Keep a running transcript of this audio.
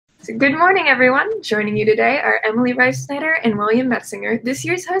So good morning, everyone. Joining you today are Emily Rice-Snyder and William Metzinger, this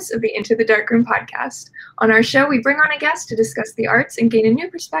year's hosts of the Into the Darkroom podcast. On our show, we bring on a guest to discuss the arts and gain a new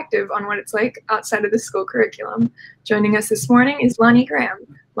perspective on what it's like outside of the school curriculum. Joining us this morning is Lonnie Graham.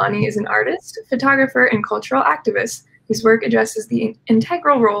 Lonnie is an artist, photographer, and cultural activist whose work addresses the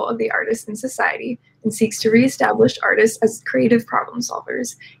integral role of the artist in society and seeks to reestablish artists as creative problem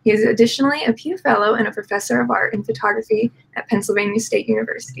solvers. He is additionally a Pew Fellow and a professor of art and photography at Pennsylvania State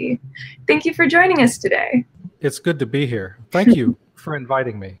University. Thank you for joining us today. It's good to be here. Thank you for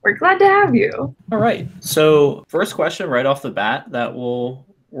inviting me. We're glad to have you. All right. So first question right off the bat that we'll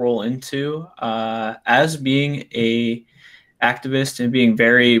roll into, as being a activist and being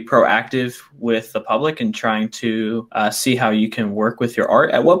very proactive with the public and trying to see how you can work with your art.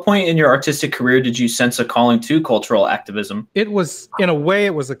 At what point in your artistic career did you sense a calling to cultural activism? It was, in a way,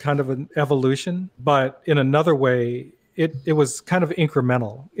 it was a kind of an evolution, but in another way, it was kind of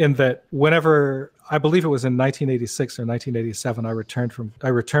incremental in that whenever, I believe it was in 1986 or 1987, I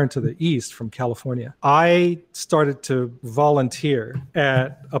returned to the East from California. I started to volunteer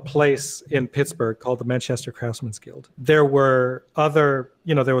at a place in Pittsburgh called the Manchester Craftsmen's Guild. There were other,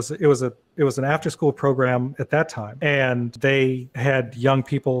 it was an after-school program at that time, and they had young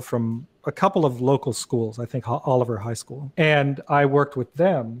people from a couple of local schools, I think Oliver High School. And I worked with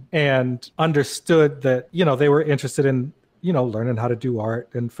them and understood that, they were interested in, learning how to do art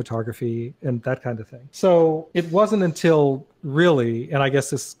and photography and that kind of thing. So it wasn't until really, and I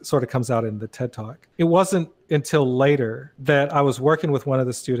guess this sort of comes out in the TED Talk, it wasn't until later that I was working with one of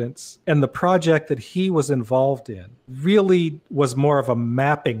the students, and the project that he was involved in really was more of a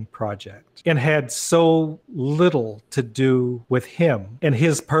mapping project and had so little to do with him and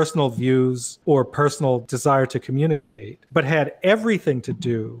his personal views or personal desire to communicate, but had everything to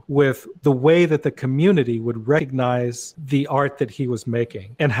do with the way that the community would recognize the art that he was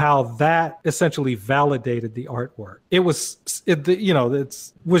making and how that essentially validated the artwork. It was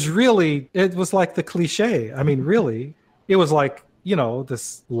like the cliche. I mean, really, it was like,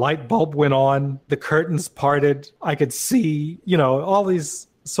 this light bulb went on, the curtains parted, I could see, all these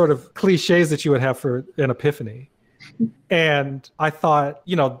sort of cliches that you would have for an epiphany. And I thought,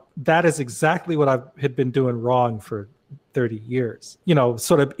 that is exactly what I had been doing wrong for 30 years,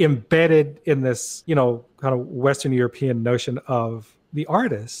 sort of embedded in this, kind of Western European notion of the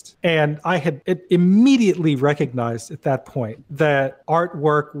artist. And I had immediately recognized at that point that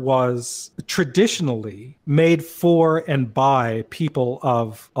artwork was traditionally made for and by people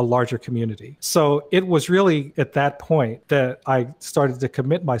of a larger community. So it was really at that point that I started to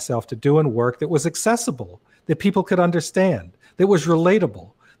commit myself to doing work that was accessible, that people could understand, that was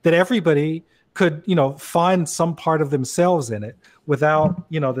relatable, that everybody could, find some part of themselves in it without,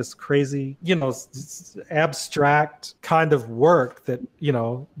 this crazy, abstract kind of work that,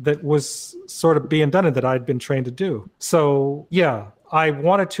 that was sort of being done and that I'd been trained to do. So, yeah, I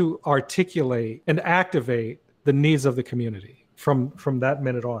wanted to articulate and activate the needs of the community from that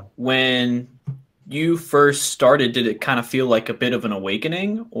minute on. When you first started, did it kind of feel like a bit of an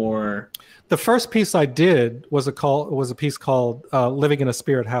awakening, or? The first piece I did was a piece called Living in a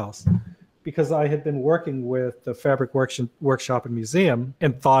Spirit House, because I had been working with the Fabric Workshop and Museum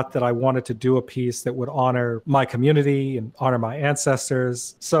and thought that I wanted to do a piece that would honor my community and honor my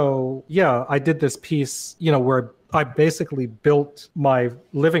ancestors. So yeah, I did this piece, where I basically built my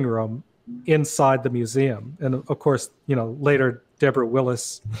living room inside the museum. And of course, later Deborah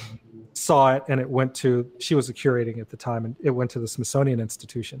Willis saw it, and she was curating at the time, and it went to the Smithsonian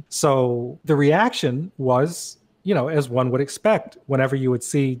Institution. So the reaction was, as one would expect whenever you would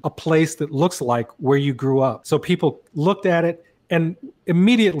see a place that looks like where you grew up. So people looked at it and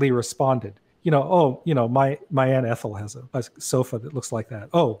immediately responded, my Aunt Ethel has a sofa that looks like that.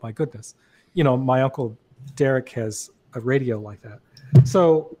 Oh my goodness. My Uncle Derek has a radio like that.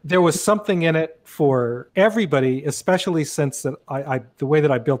 So there was something in it for everybody, especially since that the way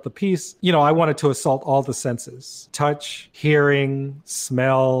that I built the piece, I wanted to assault all the senses: touch, hearing,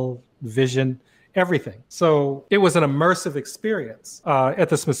 smell, vision, everything. So it was an immersive experience. At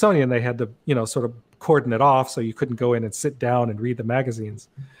the Smithsonian, they had to, sort of cordon it off so you couldn't go in and sit down and read the magazines.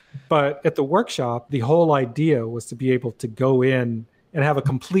 But at the workshop, the whole idea was to be able to go in and have a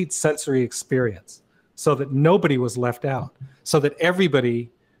complete sensory experience so that nobody was left out, so that everybody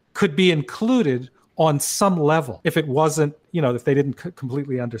could be included on some level. If it wasn't, if they didn't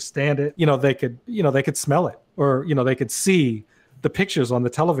completely understand it, they could smell it, or, they could see the pictures on the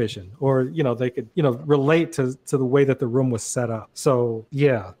television, or, they could, relate to the way that the room was set up. So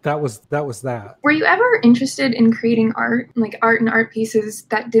yeah, that was that. Were you ever interested in creating art, like art and art pieces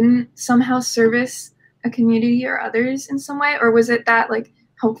that didn't somehow service a community or others in some way? Or was it that, like,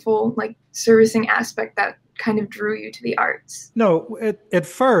 helpful, like servicing aspect that kind of drew you to the arts? No, at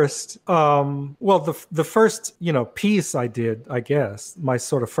first, well, the first, piece I did, I guess, my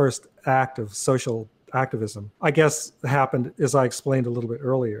sort of first act of social activism, I guess, happened, as I explained a little bit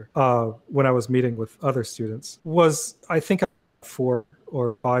earlier, when I was meeting with other students, was, I think, 4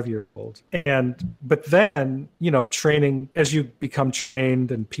 or 5 years old. But then, training, as you become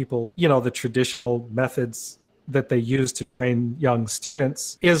trained and people, the traditional methods that they use to train young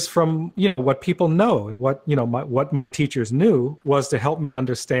students is from, what people know. What, what my teachers knew was to help me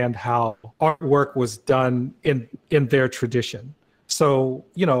understand how artwork was done in their tradition. So,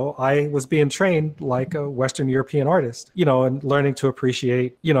 I was being trained like a Western European artist, and learning to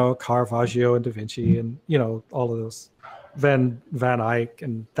appreciate, Caravaggio and Da Vinci and, all of those, Van Eyck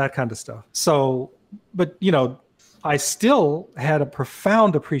and that kind of stuff. So, but, I still had a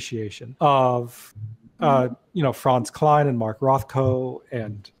profound appreciation of, Franz Klein and Mark Rothko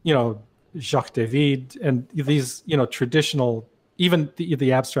and, Jacques David and these, traditional, even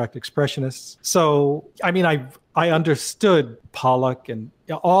the abstract expressionists. So, I mean, I understood Pollock and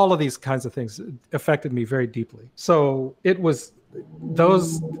all of these kinds of things affected me very deeply. So it was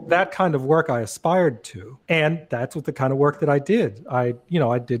that kind of work I aspired to, and that's what the kind of work that I did. I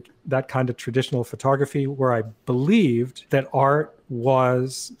did that kind of traditional photography where I believed that art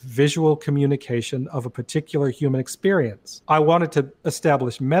was visual communication of a particular human experience. I wanted to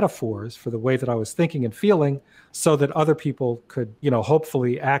establish metaphors for the way that I was thinking and feeling so that other people could,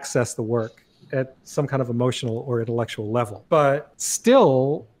 hopefully access the work at some kind of emotional or intellectual level. But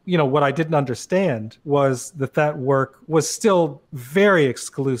still, what I didn't understand was that work was still very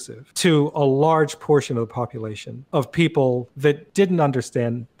exclusive to a large portion of the population of people that didn't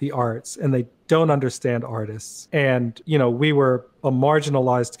understand the arts and they don't understand artists. And, we were a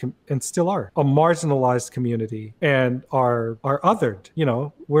marginalized, and still are, a marginalized community and are othered,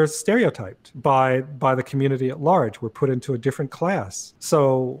 we're stereotyped by the community at large. We're put into a different class.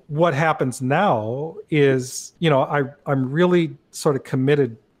 So what happens now is, I'm really sort of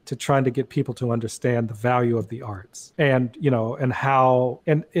committed to trying to get people to understand the value of the arts and, and how,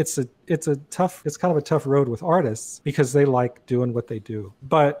 and it's kind of a tough road with artists because they like doing what they do.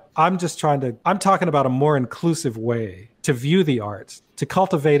 But I'm talking about a more inclusive way to view the arts, to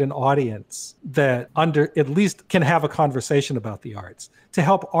cultivate an audience that at least can have a conversation about the arts, to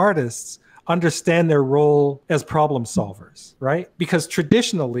help artists understand their role as problem solvers, right? Because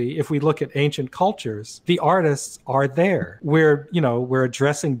traditionally, if we look at ancient cultures, the artists are there. We're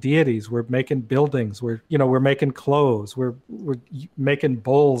addressing deities, we're making buildings, we're making clothes, we're making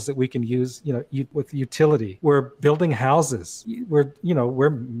bowls that we can use, with utility. We're building houses. We're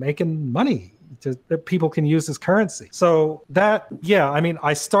making money that people can use as currency. So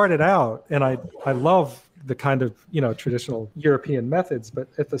I started out and I love the kind of, traditional European methods, but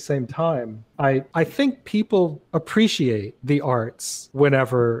at the same time, I think people appreciate the arts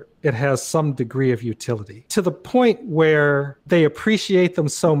whenever it has some degree of utility, to the point where they appreciate them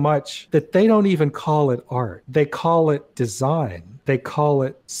so much that they don't even call it art. They call it design. They call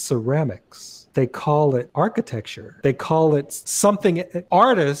it ceramics. They call it architecture. They call it something.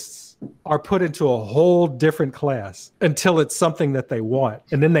 Artists are put into a whole different class until it's something that they want,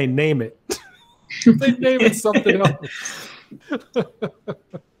 and then they name it. They name it something else.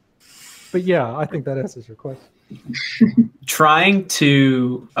 But yeah, I think that answers your question. Trying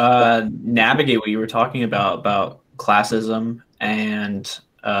to navigate what you were talking about classism and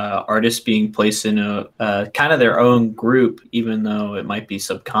artists being placed in a kind of their own group, even though it might be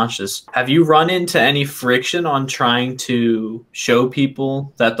subconscious. Have you run into any friction on trying to show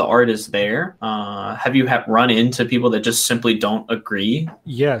people that the art is there? Have you run into people that just simply don't agree?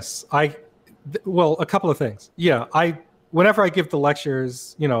 Yes, well, a couple of things. Yeah, whenever I give the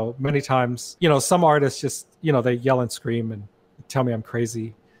lectures, many times, some artists just, they yell and scream and tell me I'm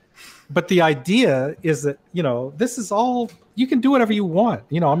crazy. But the idea is that, this is all, you can do whatever you want.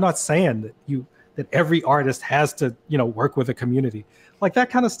 I'm not saying that every artist has to, work with a community. Like,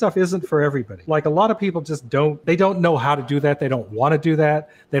 that kind of stuff isn't for everybody. Like, a lot of people just don't know how to do that. They don't want to do that.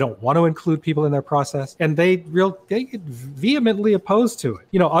 They don't want to include people in their process. And they get vehemently opposed to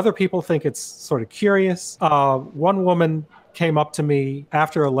it. Other people think it's sort of curious. One woman came up to me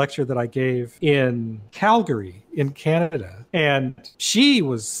after a lecture that I gave in Calgary in Canada, and she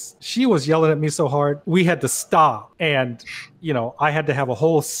was yelling at me so hard we had to stop, and I had to have a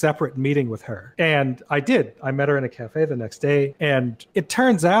whole separate meeting with her. And I did. I met her in a cafe the next day, and it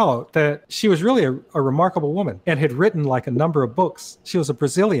turns out that she was really a remarkable woman and had written like a number of books. She was a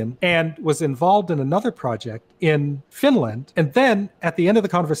Brazilian and was involved in another project in Finland, and then at the end of the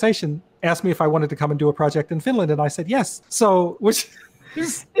conversation asked me if I wanted to come and do a project in Finland, and I said yes. So, which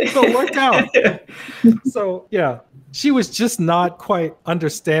So it worked out. So yeah, she was just not quite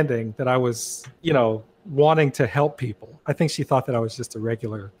understanding that I was, wanting to help people. I think she thought that I was just a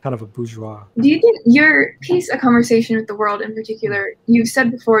regular kind of a bourgeois. Do you think your piece, A Conversation with the World in particular, you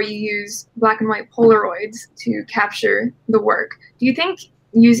said before you use black and white Polaroids to capture the work. Do you think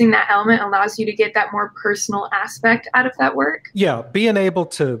using that element allows you to get that more personal aspect out of that work? Yeah, being able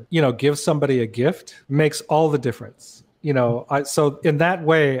to, give somebody a gift makes all the difference. So in that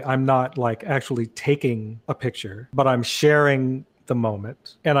way, I'm not like actually taking a picture, but I'm sharing the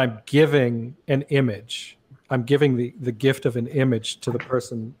moment and I'm giving an image. I'm giving the gift of an image to the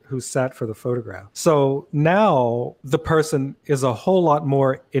person who sat for the photograph. So now the person is a whole lot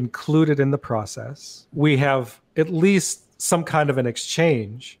more included in the process. We have at least some kind of an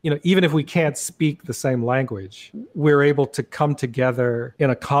exchange. Even if we can't speak the same language, we're able to come together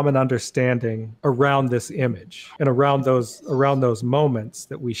in a common understanding around this image and around those moments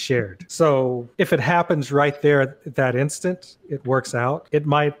that we shared. So if it happens right there at that instant, it works out. It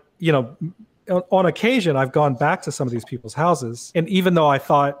might, on occasion, I've gone back to some of these people's houses, and even though I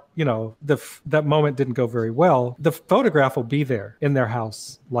thought, that moment didn't go very well, the photograph will be there in their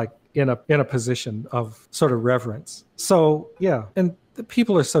house, like in a position of sort of reverence. So yeah, and the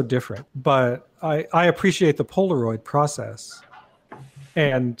people are so different, but I appreciate the Polaroid process,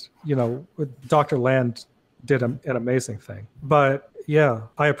 and Dr. Land did an amazing thing. But yeah,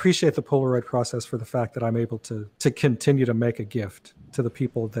 I appreciate the Polaroid process for the fact that I'm able to continue to make a gift to the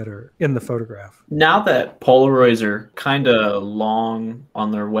people that are in the photograph. Now that Polaroids are kind of long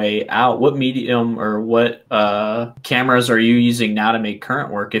on their way out, what medium or what cameras are you using now to make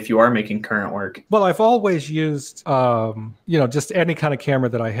current work, if you are making current work? Well, I've always used, just any kind of camera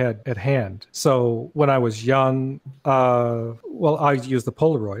that I had at hand. So when I was young, I used the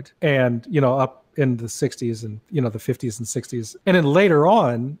Polaroid, and, up in the 60s and, the 50s and 60s. And then later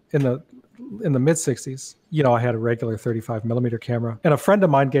on in the mid 60s, I had a regular 35 millimeter camera, and a friend of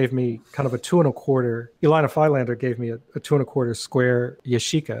mine gave me kind of a 2.25. Elina Feilander gave me a 2.25 square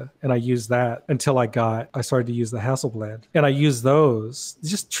Yashica, and I used that until I started to use the Hasselblad, and I used those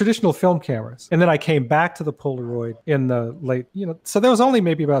just traditional film cameras. And then I came back to the Polaroid in the late, so there was only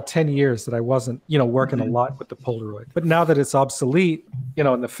maybe about 10 years that I wasn't, working a lot with the Polaroid. But now that it's obsolete,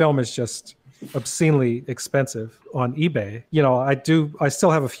 and the film is just obscenely expensive on eBay, I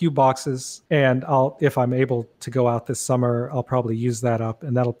still have a few boxes, and if I'm able to go out this summer, I'll probably use that up,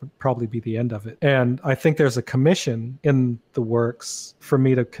 and that'll probably be the end of it. And I think there's a commission in the works for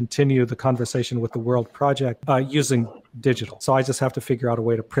me to continue the Conversation with the World project using digital. So I just have to figure out a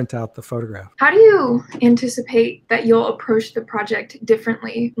way to print out the photograph. How do you anticipate that you'll approach the project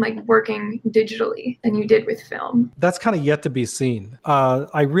differently, like working digitally, than you did with film? That's kind of yet to be seen.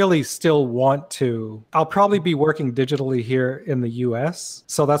 I really still want to. I'll probably be working digitally here in the US.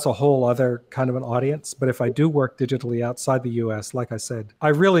 So that's a whole other kind of an audience. But if I do work digitally outside the US, like I said, I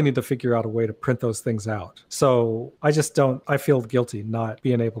really need to figure out a way to print those things out. So I feel guilty not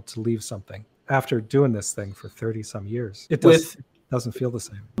being able to leave something after doing this thing for 30 some years. It doesn't feel the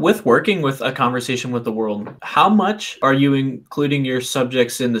same. With working with A Conversation with the World, how much are you including your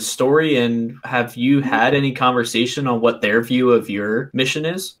subjects in the story, and have you had any conversation on what their view of your mission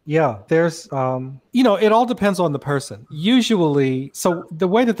is? Yeah, there's it all depends on the person. Usually, so the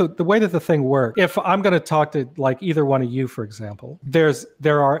way that the thing works, if I'm going to talk to like either one of you, for example, it's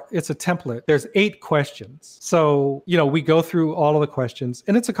a template. There's 8 questions. So, we go through all of the questions,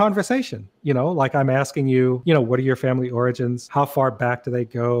 and it's a conversation, like I'm asking you, what are your family origins? How far back do they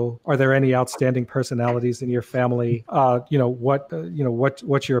go? Are there any outstanding personalities in your family? What's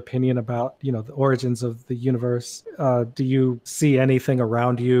your opinion about, the origins of the universe? Do you see anything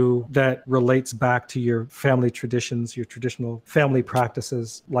around you that relates back to your family traditions, your traditional family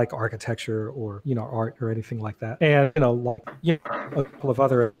practices, like architecture or, art or anything like that? And, a couple of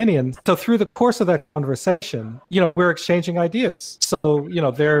other opinions. So through the course of that conversation, we're exchanging ideas. So,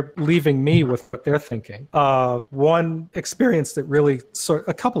 they're leaving me with what they're thinking. One experience that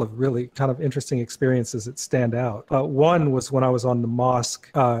a couple of really kind of interesting experiences that stand out. One was when I was on the mosque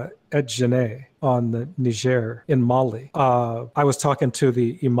at Djenné on the Niger in Mali. I was talking to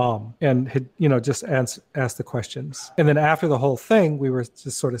the imam and had, just asked the questions. And then after the whole thing, we were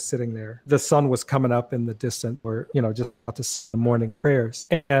just sort of sitting there. The sun was coming up in the distance, or, just about to the morning prayers.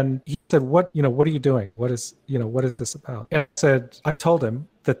 And he said, what are you doing? What is this about? And I told him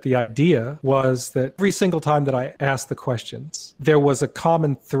that the idea was that every single time that I asked the questions, there was a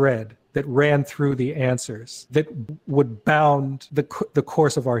common thread that ran through the answers that would bound the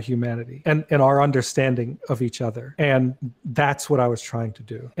course of our humanity and our understanding of each other. And that's what I was trying to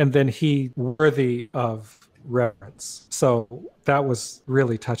do. And then he, worthy of reverence. So that was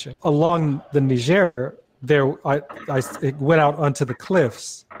really touching. Along the Niger, I went out onto the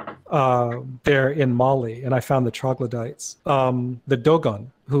cliffs there in Mali, and I found the troglodytes, the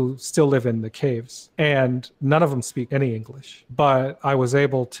Dogon, who still live in the caves, and none of them speak any English. But I was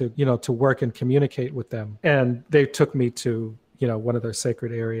able to, to work and communicate with them, and they took me to one of their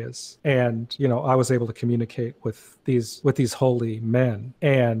sacred areas, and I was able to communicate with these holy men,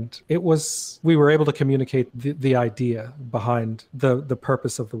 and we were able to communicate the idea behind the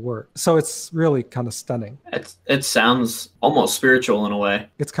purpose of the work. So it's really kind of stunning. It sounds almost spiritual in a way.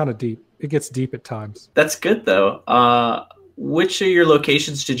 It's kind of deep. It gets deep at times. That's good though. Which of your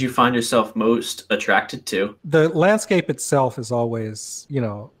locations did you find yourself most attracted to? The landscape itself is always,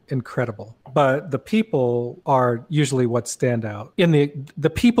 incredible, but the people are usually what stand out.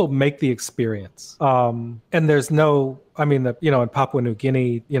 The people make the experience, and there's no. I mean, in Papua New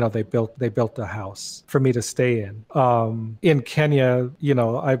Guinea, they built a house for me to stay in. In Kenya,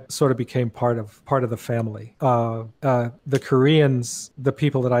 I sort of became part of the family. The Koreans, the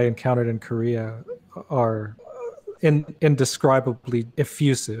people that I encountered in Korea, are indescribably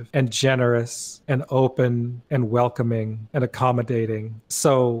effusive and generous and open and welcoming and accommodating.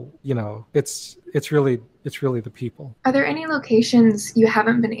 So, it's really the people. Are there any locations you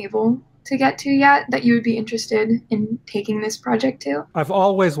haven't been able to get to yet that you would be interested in taking this project to? I've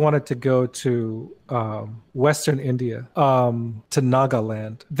always wanted to go to Western India, to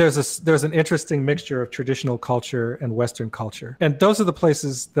Nagaland. There's an interesting mixture of traditional culture and Western culture, and those are the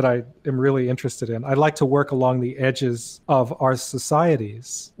places that I am really interested in. I'd like to work along the edges of our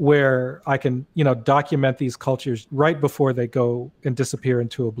societies where I can, document these cultures right before they go and disappear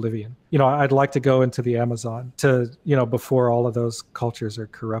into oblivion. I'd like to go into the Amazon before all of those cultures are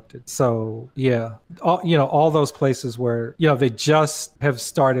corrupted. So yeah, all those places where, they just have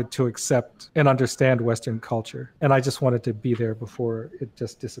started to accept and understand Western culture. And I just wanted to be there before it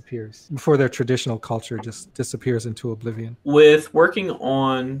just disappears, before their traditional culture just disappears into oblivion. With working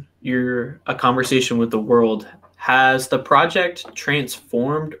on a conversation with the world, has the project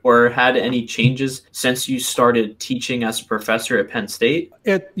transformed or had any changes since you started teaching as a professor at Penn State?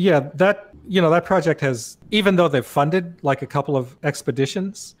 That project has, even though they've funded like a couple of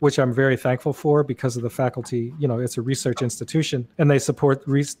expeditions, which I'm very thankful for because of the faculty, it's a research institution and they support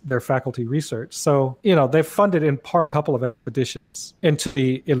their faculty research. So, they've funded in part a couple of expeditions into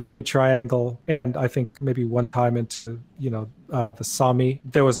the Triangle, and I think maybe one time into, the Sami.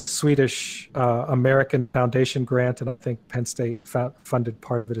 There was a Swedish American Foundation grant, and I think Penn State funded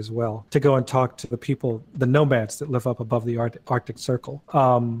part of it as well, to go and talk to the people, the nomads that live up above the Arctic Circle.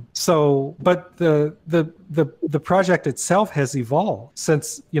 But the project itself has evolved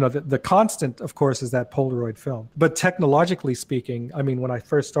since, the constant, of course, is that Polaroid film. But technologically speaking, I mean, when I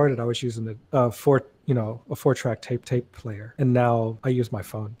first started, I was using a 4-track tape player, and now I use my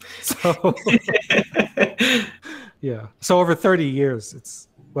phone. So yeah. So over 30 years, it's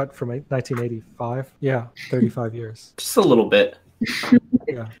from 1985? Yeah, 35 years. Just a little bit.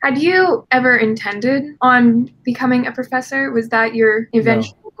 Yeah. Had you ever intended on becoming a professor? Was that your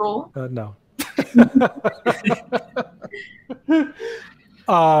eventual goal? No.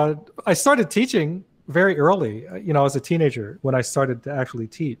 I started teaching very early, as a teenager when I started to actually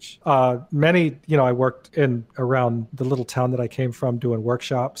teach. I worked around the little town that I came from doing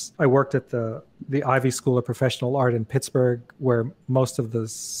workshops. I worked at the Ivy School of Professional Art in Pittsburgh, where most of the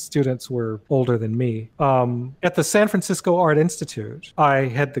students were older than me. At the San Francisco Art Institute, I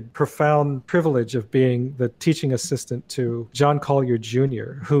had the profound privilege of being the teaching assistant to John Collier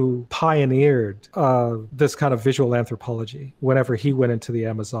Jr., who pioneered this kind of visual anthropology whenever he went into the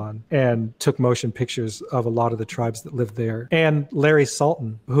Amazon and took motion pictures of a lot of the tribes that lived there. And Larry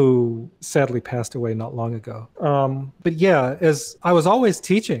Sultan, who sadly passed away not long ago. But yeah, as I was always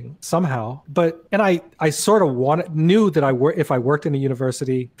teaching somehow, and I sort of knew that if I worked in a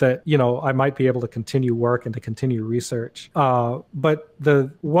university that, I might be able to continue work and to continue research. But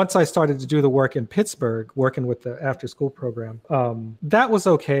once I started to do the work in Pittsburgh, working with the after school program, that was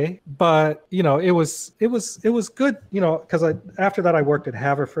okay. But, it was good, because after that I worked at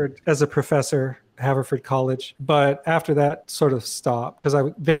Haverford as a professor, Haverford College, but after that sort of stopped because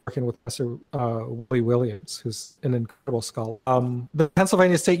I've been working with Professor Willie Williams, who's an incredible scholar. The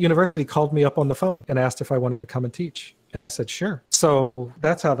Pennsylvania State University called me up on the phone and asked if I wanted to come and teach. I said, sure. So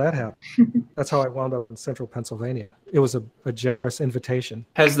that's how that happened. That's how I wound up in central Pennsylvania. It was a generous invitation.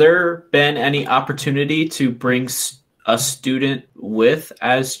 Has there been any opportunity to bring a student with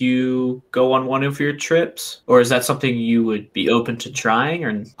as you go on one of your trips, or is that something you would be open to trying?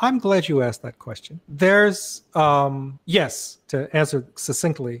 Or I'm glad you asked that question. There's, yes, to answer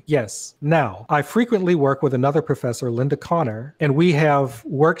succinctly, yes. Now, I frequently work with another professor, Linda Connor, and we have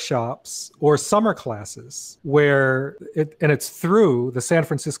workshops or summer classes where it's through the San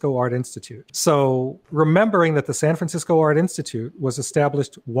Francisco Art Institute. So remembering that the San Francisco Art Institute was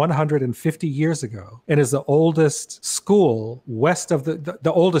established 150 years ago and is the oldest school west of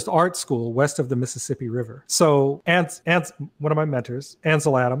the oldest art school west of the Mississippi River. So one of my mentors,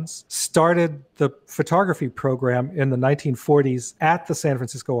 Ansel Adams, started the photography program in the 1940s at the San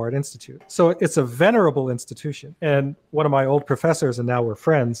Francisco Art Institute. So it's a venerable institution. And one of my old professors, and now we're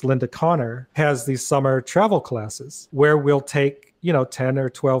friends, Linda Connor, has these summer travel classes where we'll take 10 or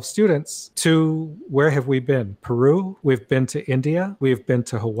 12 students to, where have we been? Peru. We've been to India. We've been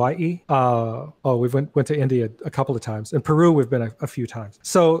to Hawaii. We went to India a couple of times. In Peru, we've been a few times.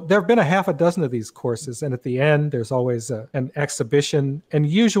 So there have been a half a dozen of these courses. And at the end, there's always an exhibition. And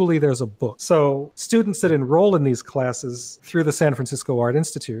usually there's a book. So students that enroll in these classes through the San Francisco Art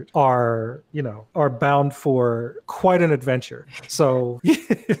Institute are bound for quite an adventure. So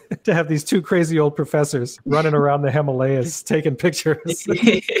to have these two crazy old professors running around the Himalayas taking pictures.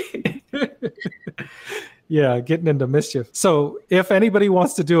 Yeah, getting into mischief. So if anybody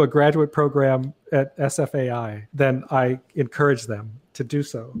wants to do a graduate program at SFAI, then I encourage them to do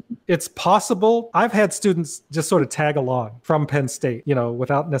so. It's possible. I've had students just sort of tag along from Penn State,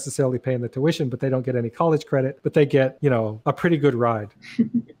 without necessarily paying the tuition, but they don't get any college credit, but they get, a pretty good ride.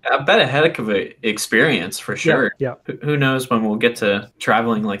 I bet a heck of an experience for sure. Yeah. Who knows when we'll get to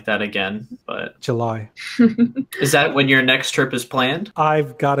traveling like that again, but July. Is that when your next trip is planned?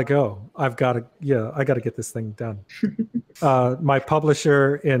 I've got to go. I got to get this thing done. My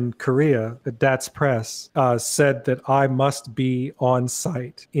publisher in Korea, DATS Press, said that I must be on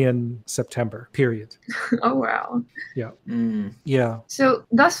site in September, period. Oh, wow. Yeah. Mm. Yeah. So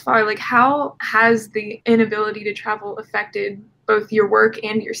thus far, how has the inability to travel affected both your work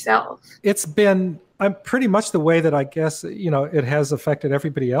and yourself? It's been pretty much the way that I guess, it has affected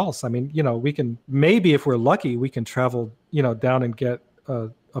everybody else. I mean, we can, maybe if we're lucky, we can travel, down and get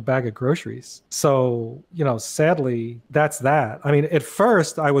a bag of groceries. So, sadly, that's that. I mean, at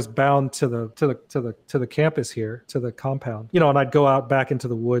first I was bound to the campus here, to the compound, and I'd go out back into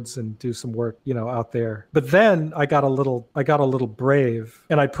the woods and do some work, out there. But then I got a little brave,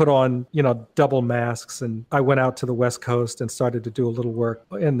 and I put on, double masks, and I went out to the West Coast and started to do a little work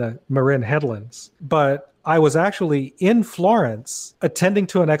in the Marin Headlands. But I was actually in Florence attending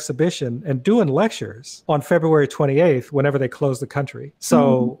to an exhibition and doing lectures on February 28th, whenever they closed the country.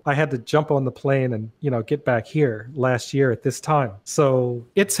 So I had to jump on the plane and, get back here last year at this time. So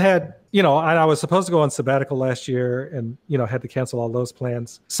it's had, I was supposed to go on sabbatical last year and, had to cancel all those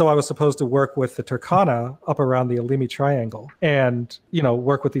plans. So I was supposed to work with the Turkana up around the Alimi Triangle and,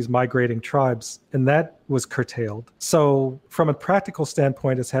 work with these migrating tribes. And that was curtailed. So from a practical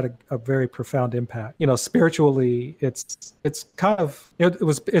standpoint, it's had a very profound impact. Spiritually, it's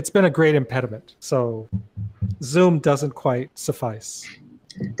been a great impediment. So Zoom doesn't quite suffice.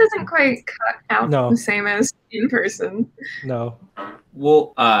 It doesn't quite cut out the same as in person. No.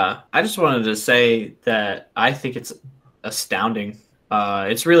 Well, I just wanted to say that I think it's astounding.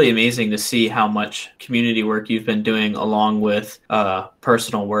 It's really amazing to see how much community work you've been doing along with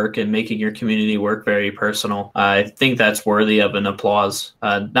personal work and making your community work very personal. I think that's worthy of an applause.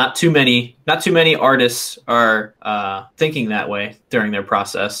 Not too many artists are thinking that way during their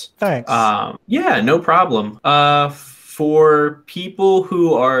process. Thanks. Yeah, no problem. For people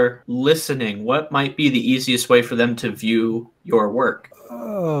who are listening, what might be the easiest way for them to view your work?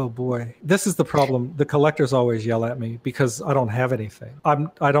 Oh boy, this is the problem. The collectors always yell at me because I don't have anything. I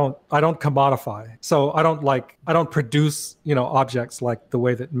don't commodify. So I don't produce, objects like the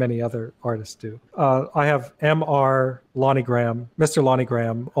way that many other artists do. I have Mr. Lonnie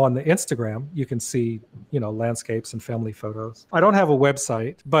Graham on the Instagram. You can see, landscapes and family photos. I don't have a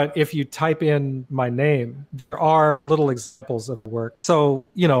website, but if you type in my name, there are little examples of work. So,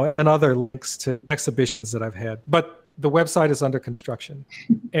 and other links to exhibitions that I've had. But the website is under construction.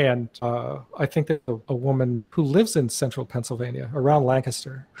 And I think there's a woman who lives in central Pennsylvania, around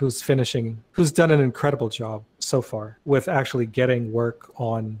Lancaster, who's done an incredible job so far with actually getting work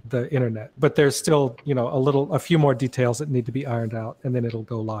on the internet. But there's still, a few more details that need to be ironed out, and then it'll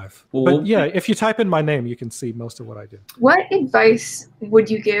go live. But yeah, if you type in my name, you can see most of what I do. What advice would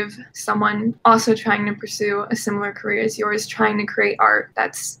you give someone also trying to pursue a similar career as yours, trying to create art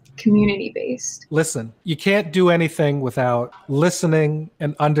that's community-based? Listen, you can't do anything without listening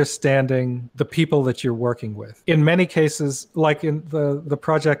and understanding the people that you're working with. In many cases, like in the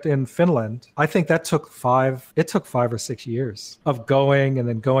project in Finland, I think that took 5 or 6 years of going and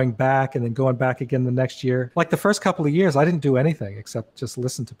then going back and then going back again the next year. Like the first couple of years, I didn't do anything except just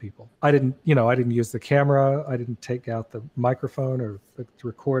listen to people. I didn't use the camera. I didn't take out the microphone or the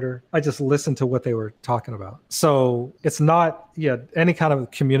recorder. I just listened to what they were talking about. So it's not, any kind of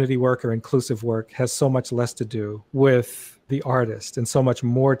community work or inclusive work has so much less to do with the artist and so much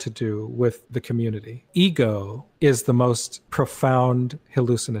more to do with the community. Ego is the most profound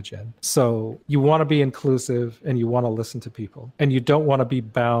hallucinogen. So you want to be inclusive and you want to listen to people, and you don't want to be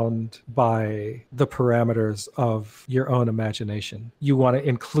bound by the parameters of your own imagination. You want to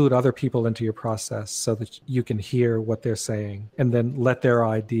include other people into your process so that you can hear what they're saying and then let their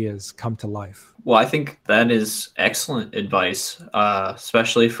ideas come to life. Well, I think that is excellent advice,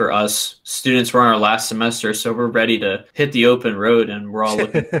 especially for us students. We're on our last semester, so we're ready to hit the open road, and we're all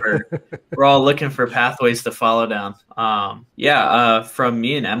looking for pathways to follow down. From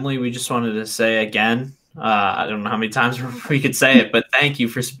me and Emily, we just wanted to say again, I don't know how many times we could say it, but thank you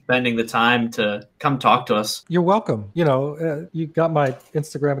for spending the time to come talk to us. You're welcome. You got my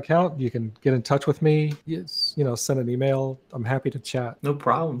Instagram account. You can get in touch with me. Send an email. I'm happy to chat. No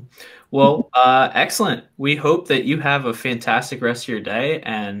problem. Well, excellent. We hope that you have a fantastic rest of your day,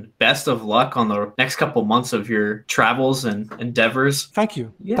 and best of luck on the next couple months of your travels and endeavors. Thank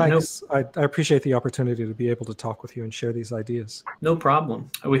you. Yeah, thanks. I appreciate the opportunity to be able to talk with you and share these ideas. No problem.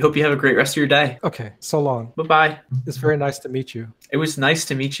 We hope you have a great rest of your day. Okay. So long. Bye-bye. It's very nice to meet you. It was nice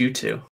to meet you too.